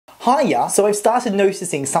Hiya! So I've started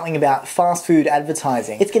noticing something about fast food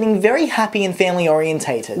advertising. It's getting very happy and family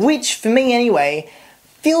orientated, which, for me anyway,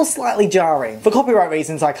 feels slightly jarring. For copyright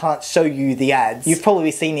reasons, I can't show you the ads. You've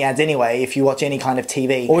probably seen the ads anyway if you watch any kind of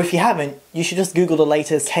TV. Or if you haven't, you should just Google the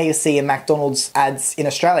latest KFC and McDonald's ads in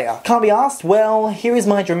Australia. Can't be asked? Well, here is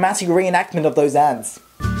my dramatic reenactment of those ads.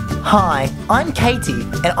 Hi, I'm Katie,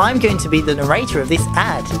 and I'm going to be the narrator of this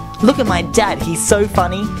ad. Look at my dad, he's so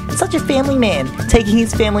funny, such a family man, taking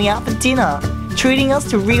his family out for dinner, treating us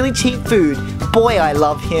to really cheap food. Boy, I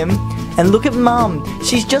love him. And look at Mum,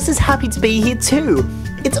 she's just as happy to be here too.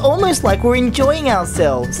 It's almost like we're enjoying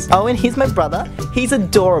ourselves. Oh, and here's my brother. He's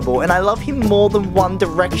adorable and I love him more than One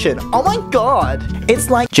Direction. Oh my god!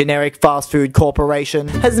 It's like Generic Fast Food Corporation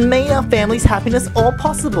has made our family's happiness all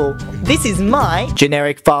possible. This is my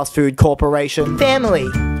Generic Fast Food Corporation family.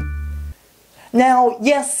 Now,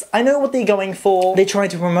 yes, I know what they're going for. They're trying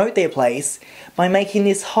to promote their place by making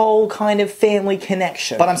this whole kind of family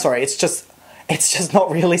connection. But I'm sorry, it's just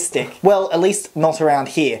not realistic. Well, at least not around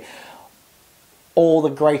here. Or the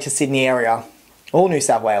Greater Sydney area, or New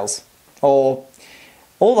South Wales, or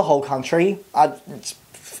the whole country. I don't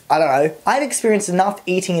know. I've experienced enough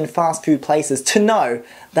eating in fast food places to know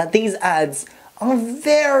that these ads are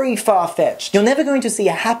very far-fetched. You're never going to see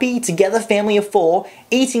a happy, together family of four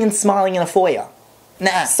eating and smiling in a foyer.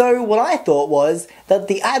 Nah. So what I thought was that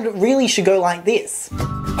the ad really should go like this.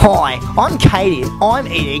 Hi, I'm Katie. I'm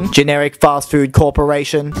eating Generic Fast Food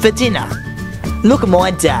Corporation for dinner. Look at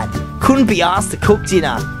my dad. Couldn't be asked to cook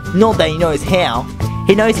dinner. Not that he knows how.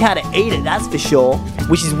 He knows how to eat it, that's for sure.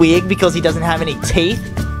 Which is weird because he doesn't have any teeth.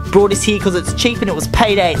 Brought us here because it's cheap and it was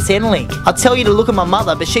payday at Centrelink. I'll tell you to look at my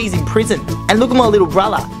mother, but she's in prison. And look at my little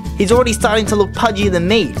brother. He's already starting to look pudgier than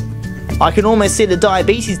me. I can almost see the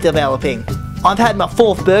diabetes developing. I've had my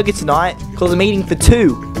 4th burger tonight because I'm eating for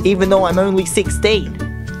 2, even though I'm only 16.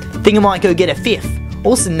 Think I might go get a 5th.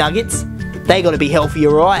 Or some nuggets. They gotta be healthy,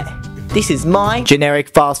 alright? This is my Generic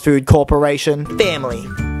Fast Food Corporation family.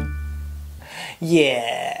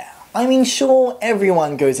 Yeah. I mean, sure,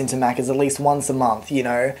 everyone goes into Macca's at least once a month, you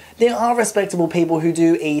know. There are respectable people who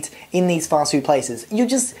do eat in these fast food places.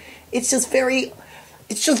 It's just very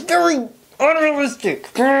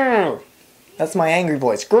unrealistic. Grr. That's my angry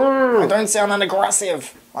voice. Grr. I don't sound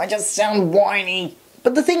unaggressive. I just sound whiny.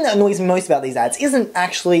 But the thing that annoys me most about these ads isn't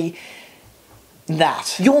actually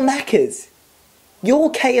that. You're Macca's.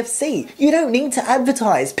 You're KFC. You don't need to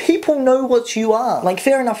advertise. People know what you are. Like,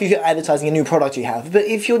 fair enough if you're advertising a new product you have, but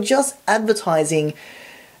if you're just advertising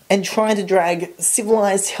and trying to drag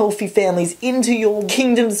civilized, healthy families into your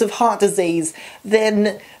kingdoms of heart disease,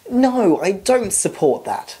 then no, I don't support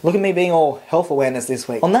that. Look at me being all health awareness this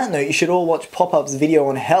week. On that note, you should all watch Pop-Up's video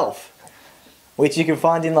on health, which you can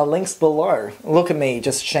find in the links below. Look at me,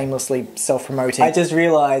 just shamelessly self-promoting. I just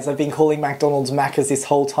realised I've been calling McDonald's Macca's this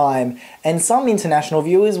whole time, and some international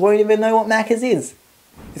viewers won't even know what Macca's is.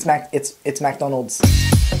 It's McDonald's.